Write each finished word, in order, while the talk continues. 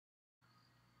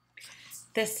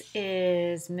This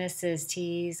is Mrs.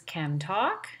 T's Chem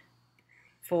Talk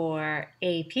for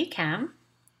AP Chem,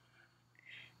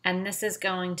 and this is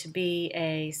going to be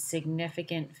a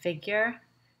significant figure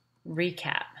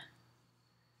recap.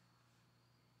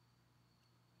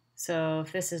 So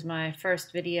if this is my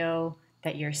first video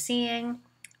that you're seeing,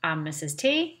 I'm Mrs.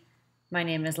 T. My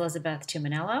name is Elizabeth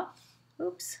Tuminello.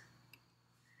 Oops.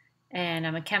 And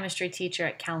I'm a chemistry teacher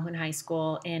at Calhoun High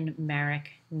School in Merrick,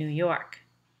 New York.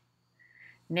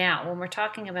 Now, when we're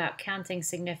talking about counting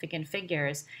significant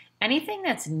figures, anything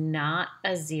that's not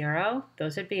a zero,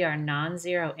 those would be our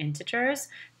non-zero integers,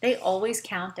 they always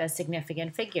count as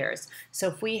significant figures. So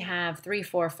if we have 3,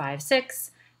 4, 5,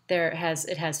 6, it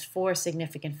has 4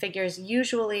 significant figures.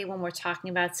 Usually when we're talking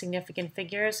about significant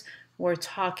figures, we're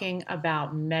talking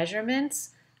about measurements.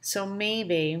 So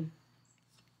maybe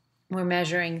we're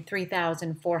measuring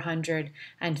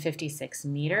 3,456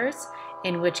 meters,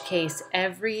 in which case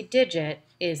every digit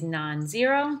is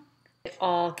non-zero. They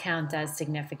all count as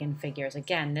significant figures.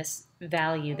 Again, this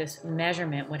value, this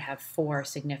measurement would have 4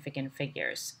 significant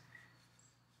figures.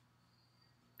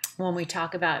 When we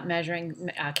talk about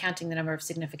counting the number of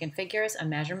significant figures, a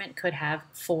measurement could have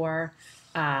 3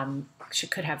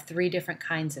 different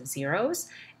kinds of zeros.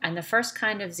 And the first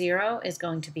kind of zero is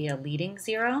going to be a leading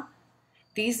zero.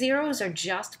 These zeros are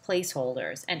just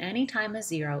placeholders, and anytime a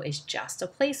zero is just a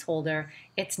placeholder,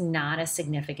 it's not a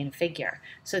significant figure.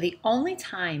 So the only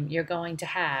time you're going to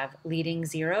have leading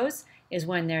zeros is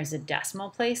when there's a decimal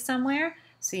place somewhere.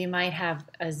 So you might have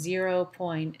a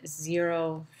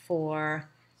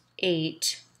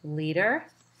 0.048 liter,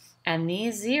 and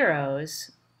these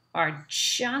zeros are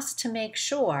just to make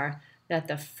sure that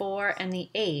the 4 and the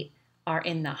 8 are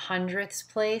in the hundredths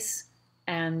place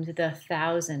and the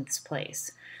thousandths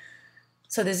place.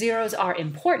 So the zeros are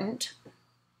important,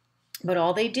 but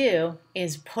all they do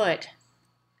is put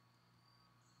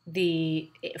the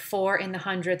 4 in the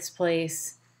hundredths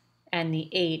place and the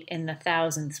 8 in the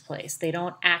thousandths place. They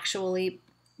don't actually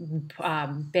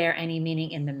bear any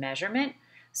meaning in the measurement.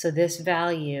 So this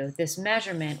value, this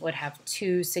measurement, would have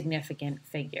 2 significant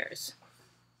figures.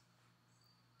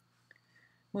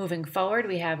 Moving forward,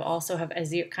 we also have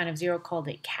a kind of zero called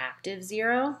a captive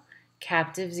zero.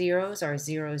 Captive zeros are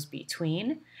zeros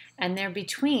between, and they're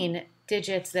between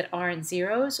digits that aren't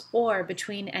zeros or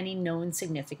between any known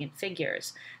significant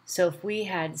figures. So if we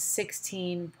had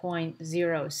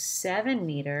 16.07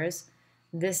 meters,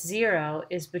 this zero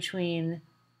is between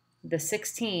the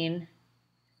 16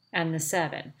 and the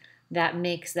 7. That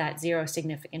makes that 0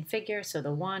 significant figure. So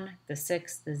the 1, the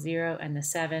 6, the 0, and the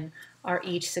 7 are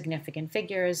each significant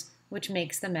figures, which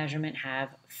makes the measurement have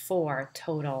 4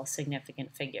 total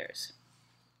significant figures.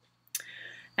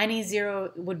 Any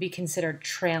zero would be considered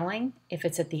trailing if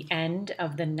it's at the end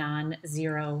of the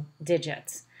non-zero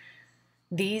digits.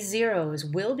 These zeros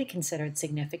will be considered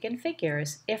significant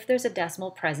figures if there's a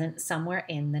decimal present somewhere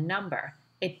in the number.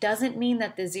 It doesn't mean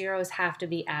that the zeros have to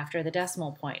be after the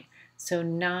decimal point. So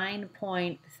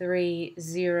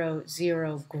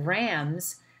 9.300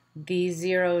 grams, these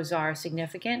zeros are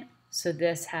significant, so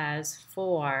this has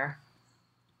 4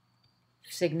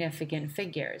 significant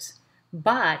figures.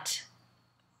 But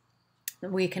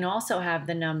we can also have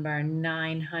the number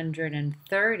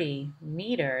 930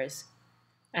 meters,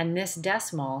 and this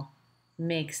decimal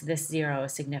makes this zero a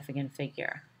significant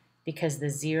figure because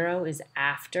the 0 is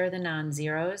after the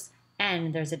non-zeros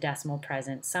and there's a decimal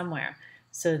present somewhere.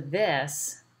 So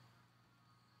this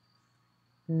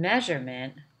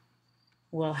measurement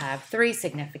will have 3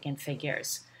 significant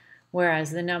figures,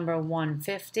 whereas the number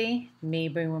 150,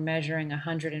 maybe we're measuring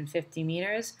 150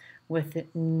 meters with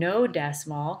no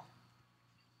decimal,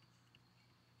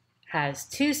 has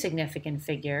 2 significant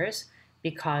figures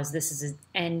because this is an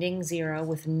ending 0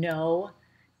 with no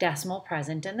decimal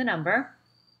present in the number.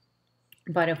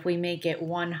 But if we make it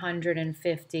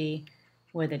 150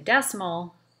 with a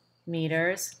decimal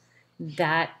meters,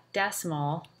 that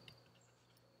decimal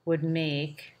would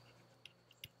make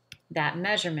that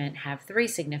measurement have 3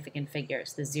 significant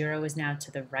figures. The 0 is now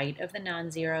to the right of the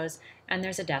non-zeros, and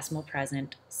there's a decimal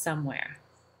present somewhere.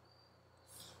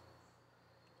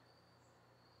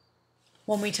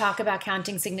 When we talk about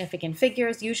counting significant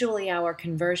figures, usually our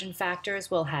conversion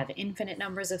factors will have infinite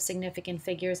numbers of significant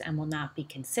figures and will not be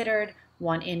considered.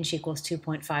 1 inch equals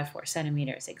 2.54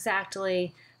 centimeters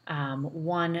exactly.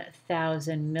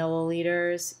 1,000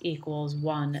 milliliters equals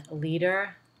 1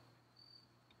 liter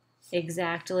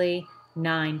exactly.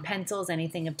 9 pencils,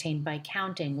 anything obtained by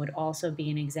counting, would also be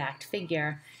an exact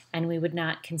figure, and we would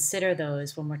not consider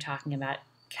those when we're talking about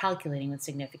calculating with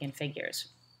significant figures.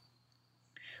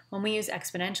 When we use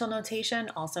exponential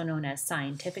notation, also known as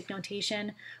scientific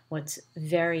notation, what's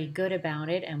very good about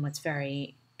it and what's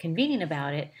very convenient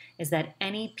about it is that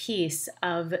any piece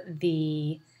of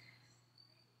the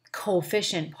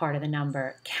coefficient part of the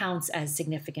number counts as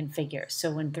significant figures.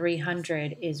 So when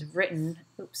 300 is written,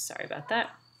 oops, sorry about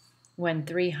that. When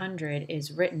 300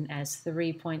 is written as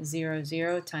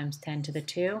 3.00 times 10 to the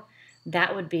 2,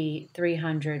 that would be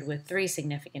 300 with 3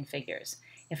 significant figures.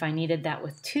 If I needed that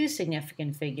with 2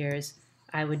 significant figures,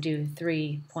 I would do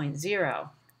 3.0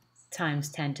 times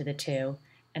 10 to the 2,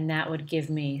 and that would give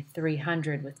me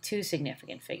 300 with 2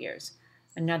 significant figures.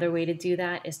 Another way to do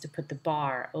that is to put the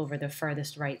bar over the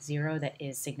furthest right zero that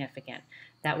is significant.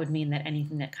 That would mean that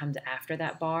anything that comes after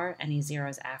that bar, any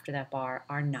zeros after that bar,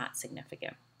 are not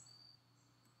significant.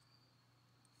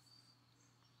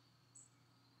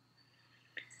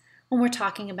 When we're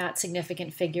talking about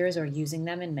significant figures or using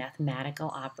them in mathematical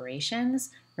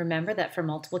operations, remember that for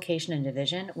multiplication and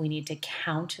division, we need to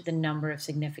count the number of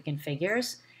significant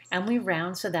figures, and we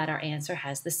round so that our answer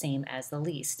has the same as the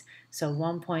least. So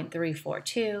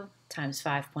 1.342 times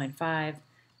 5.5,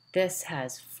 this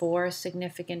has 4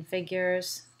 significant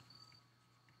figures,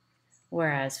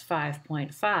 whereas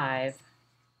 5.5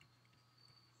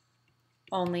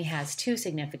 only has 2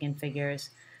 significant figures.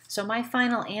 So my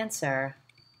final answer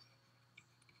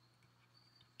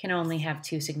can only have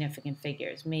 2 significant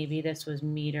figures. Maybe this was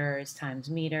meters times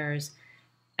meters,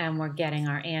 and we're getting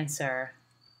our answer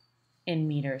in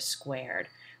meters squared.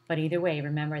 But either way,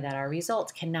 remember that our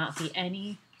result cannot be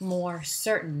any more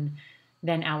certain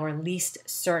than our least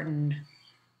certain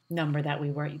number that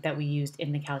we used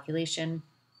in the calculation.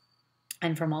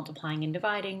 And for multiplying and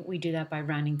dividing, we do that by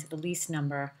rounding to the least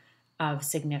number of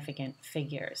significant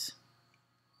figures.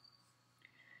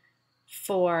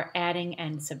 For adding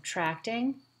and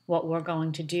subtracting, what we're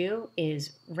going to do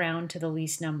is round to the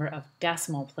least number of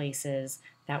decimal places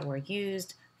that were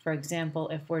used. For example,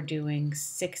 if we're doing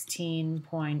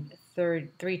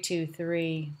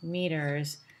 16.323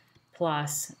 meters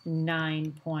plus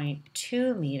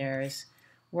 9.2 meters,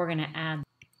 we're going to add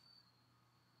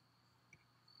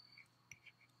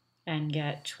and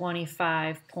get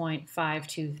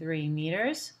 25.523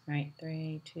 meters, right?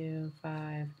 3, 2,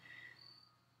 5,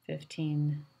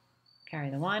 15,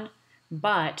 carry the 1.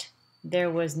 But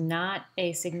there was not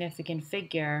a significant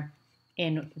figure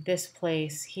in this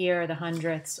place here, the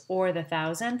hundredths or the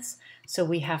thousandths, so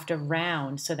we have to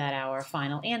round so that our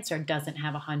final answer doesn't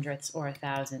have a hundredths or a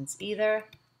thousandths either,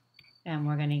 and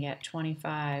we're going to get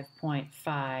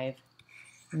 25.5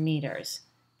 meters.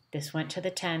 This went to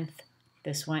the 10th,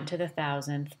 this went to the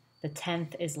thousandth. The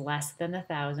 10th is less than the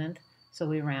thousandth, so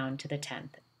we round to the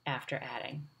 10th after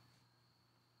adding.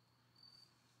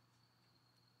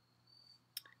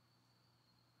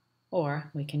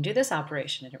 Or we can do this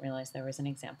operation. I didn't realize there was an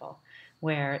example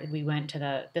where we went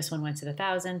to this one went to the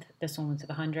thousandth, this one went to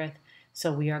the hundredth.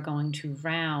 So we are going to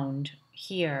round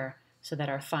here so that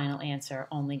our final answer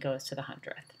only goes to the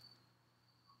hundredth.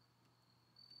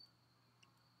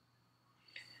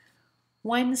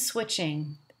 When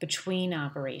switching between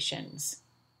operations,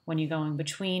 when you're going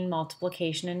between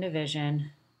multiplication and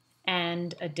division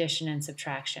and addition and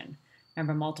subtraction,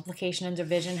 remember multiplication and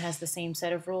division has the same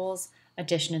set of rules.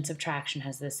 Addition and subtraction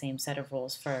has the same set of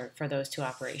rules for those two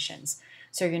operations.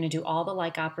 So you're going to do all the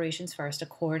like operations first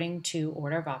according to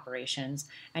order of operations,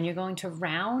 and you're going to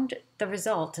round the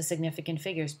result to significant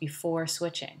figures before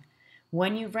switching.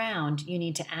 When you round, you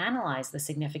need to analyze the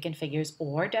significant figures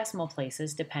or decimal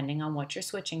places depending on what you're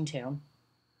switching to.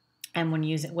 And when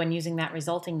using that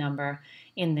resulting number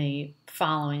in the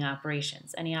following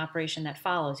operations, any operation that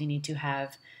follows, you need to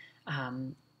have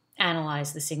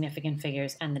analyze the significant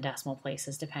figures and the decimal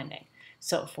places depending.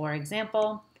 So for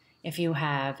example, if you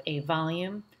have a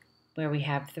volume where we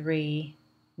have 3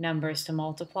 numbers to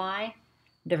multiply,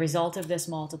 the result of this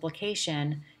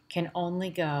multiplication can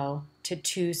only go to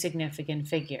 2 significant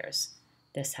figures.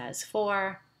 This has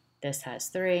 4, this has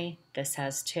 3, this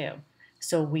has 2.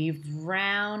 So we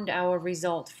round our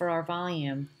result for our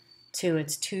volume to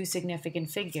its 2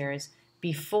 significant figures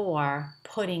before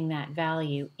putting that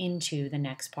value into the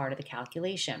next part of the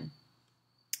calculation.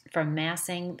 From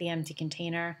massing the empty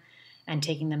container and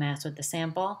taking the mass with the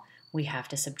sample, we have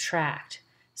to subtract.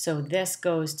 So this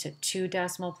goes to 2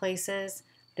 decimal places,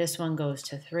 this one goes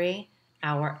to 3.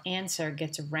 Our answer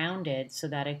gets rounded so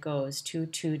that it goes to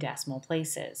 2 decimal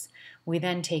places. We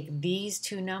then take these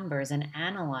 2 numbers and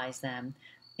analyze them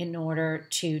in order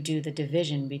to do the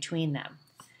division between them.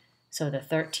 So the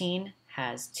 13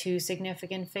 has 2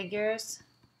 significant figures,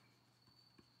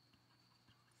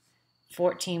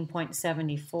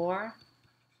 14.74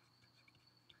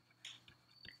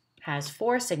 has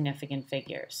 4 significant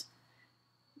figures.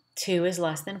 2 is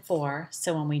less than 4,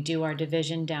 so when we do our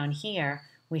division down here,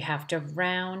 we have to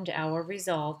round our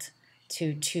result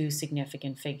to 2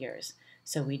 significant figures.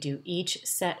 So we do each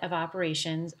set of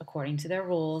operations according to their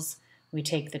rules. We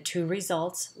take the 2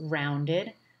 results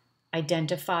rounded,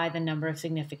 identify the number of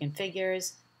significant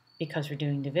figures because we're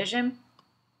doing division,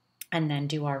 and then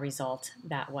do our result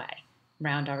that way.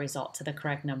 Round our result to the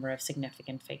correct number of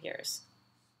significant figures.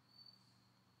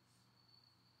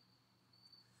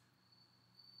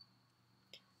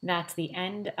 That's the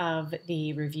end of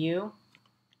the review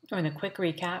or the quick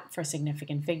recap for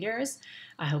significant figures.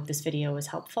 I hope this video was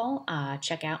helpful.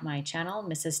 Check out my channel,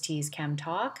 Mrs. T's Chem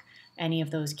Talk. Any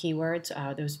of those keywords,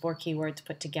 those 4 keywords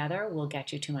put together will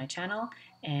get you to my channel.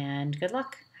 And good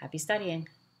luck. Happy studying.